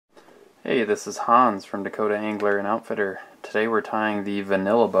Hey, this is Hans from Dakota Angler and Outfitter. Today we're tying the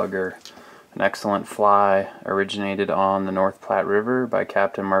Vanilla Bugger, an excellent fly originated on the North Platte River by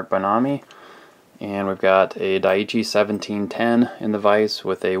Captain Mark Boname. And we've got a Daiichi 1710 in the vise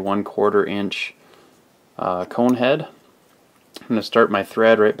with a 1/4 inch cone head. I'm going to start my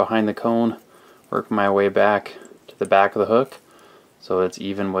thread right behind the cone, work my way back to the back of the hook so it's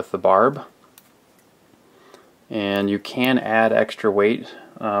even with the barb. And you can add extra weight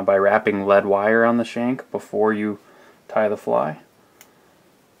by wrapping lead wire on the shank before you tie the fly.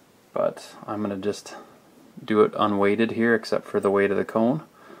 But I'm going to just do it unweighted here except for the weight of the cone.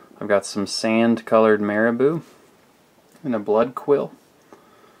 I've got some sand colored marabou and a blood quill.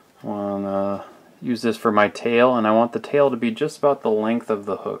 I want to use this for my tail, and I want the tail to be just about the length of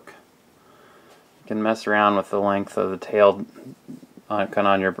the hook. You can mess around with the length of the tail kind of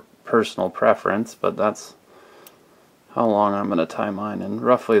on your personal preference, but that's how long I'm going to tie mine, and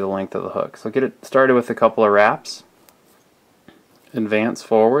roughly the length of the hook. So get it started with a couple of wraps. Advance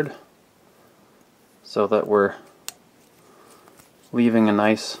forward so that we're leaving a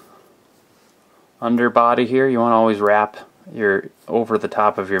nice underbody here. You want to always wrap over the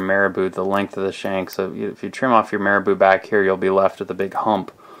top of your marabou the length of the shank. So if you trim off your marabou back here, you'll be left with a big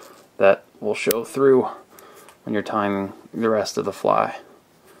hump that will show through when you're tying the rest of the fly.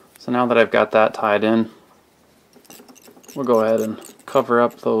 So now that I've got that tied in, we'll go ahead and cover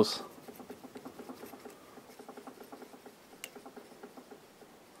up those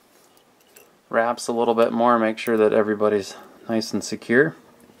wraps a little bit more, make sure that everybody's nice and secure.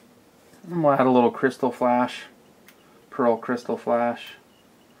 And we'll add a little crystal flash, pearl crystal flash.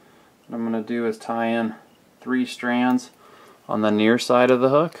 What I'm going to do is tie in 3 strands on the near side of the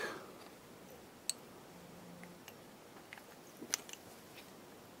hook.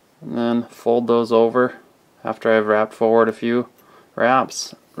 And then fold those over after I've wrapped forward a few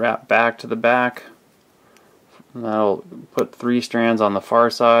wraps. Wrap back to the back. And that'll put 3 strands on the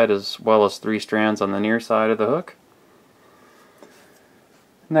far side as well as 3 strands on the near side of the hook.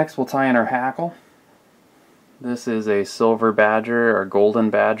 Next we'll tie in our hackle. This is a silver badger or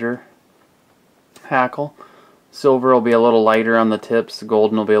golden badger hackle. Silver will be a little lighter on the tips,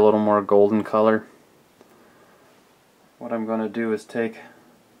 golden will be a little more golden color. What I'm going to do is take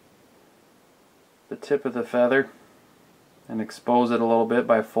the tip of the feather and expose it a little bit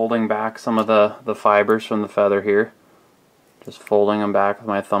by folding back some of the fibers from the feather here. Just folding them back with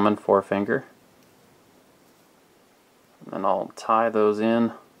my thumb and forefinger. And then I'll tie those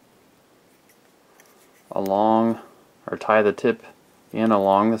in along, or tie the tip in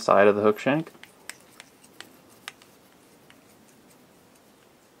along the side of the hook shank.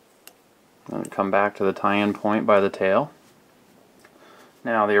 And come back to the tie-in point by the tail.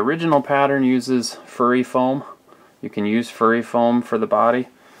 Now the original pattern uses furry foam. You can use furry foam for the body.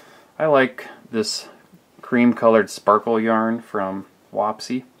 I like this cream colored sparkle yarn from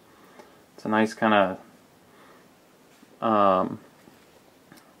Wapsi. It's a nice kind of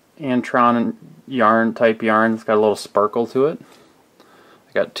Antron yarn type yarn. It's got a little sparkle to it.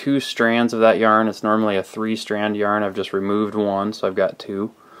 I got 2 strands of that yarn. It's normally a 3-strand yarn. I've just removed one, so I've got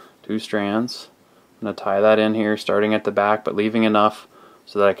two strands. I'm going to tie that in here starting at the back but leaving enough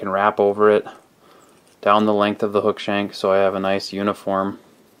so that I can wrap over it down the length of the hook shank so I have a nice uniform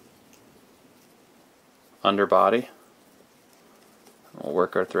underbody. We'll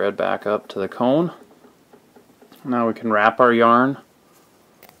work our thread back up to the cone. Now we can wrap our yarn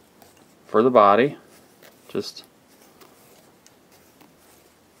for the body. Just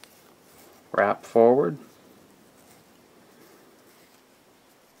wrap forward.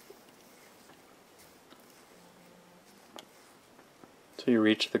 Till you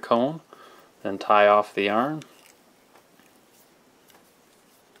reach the cone, then tie off the yarn.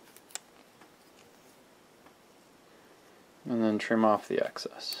 And then trim off the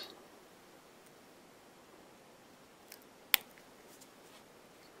excess.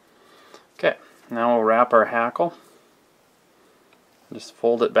 Okay, now we'll wrap our hackle. Just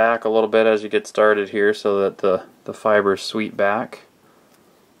fold it back a little bit as you get started here so that the fibers sweep back.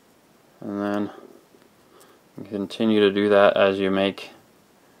 And then continue to do that as you make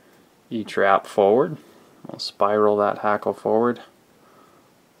each wrap forward. We'll spiral that hackle forward.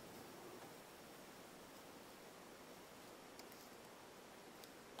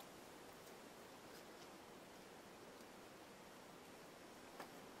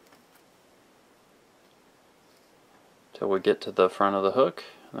 Till we get to the front of the hook.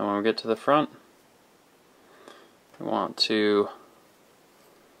 And then when we get to the front, we want to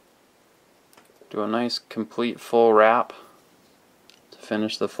do a nice complete full wrap to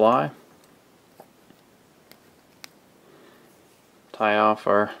finish the fly. tie off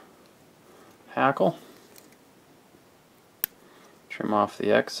our hackle. Trim off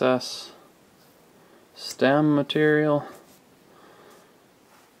the excess stem material.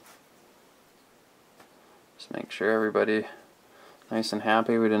 Just make sure everybody nice and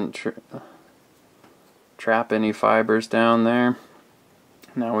happy we didn't trap any fibers down there.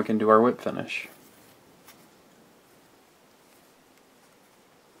 Now we can do our whip finish.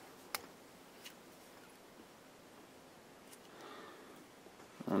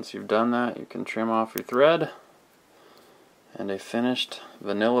 Once you've done that, you can trim off your thread and a finished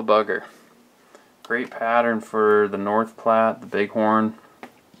vanilla bugger. Great pattern for the North Platte, the Bighorn.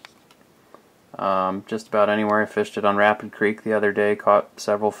 Just about anywhere. I fished it on Rapid Creek the other day, caught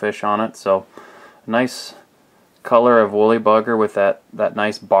several fish on it. So nice color of woolly bugger with that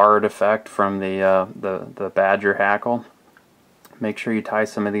nice barred effect from the badger hackle. Make sure you tie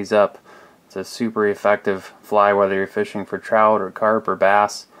some of these up. It's a super effective fly whether you're fishing for trout or carp or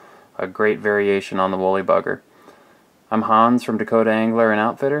bass. A great variation on the woolly bugger. I'm Hans from Dakota Angler and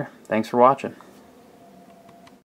Outfitter. Thanks for watching.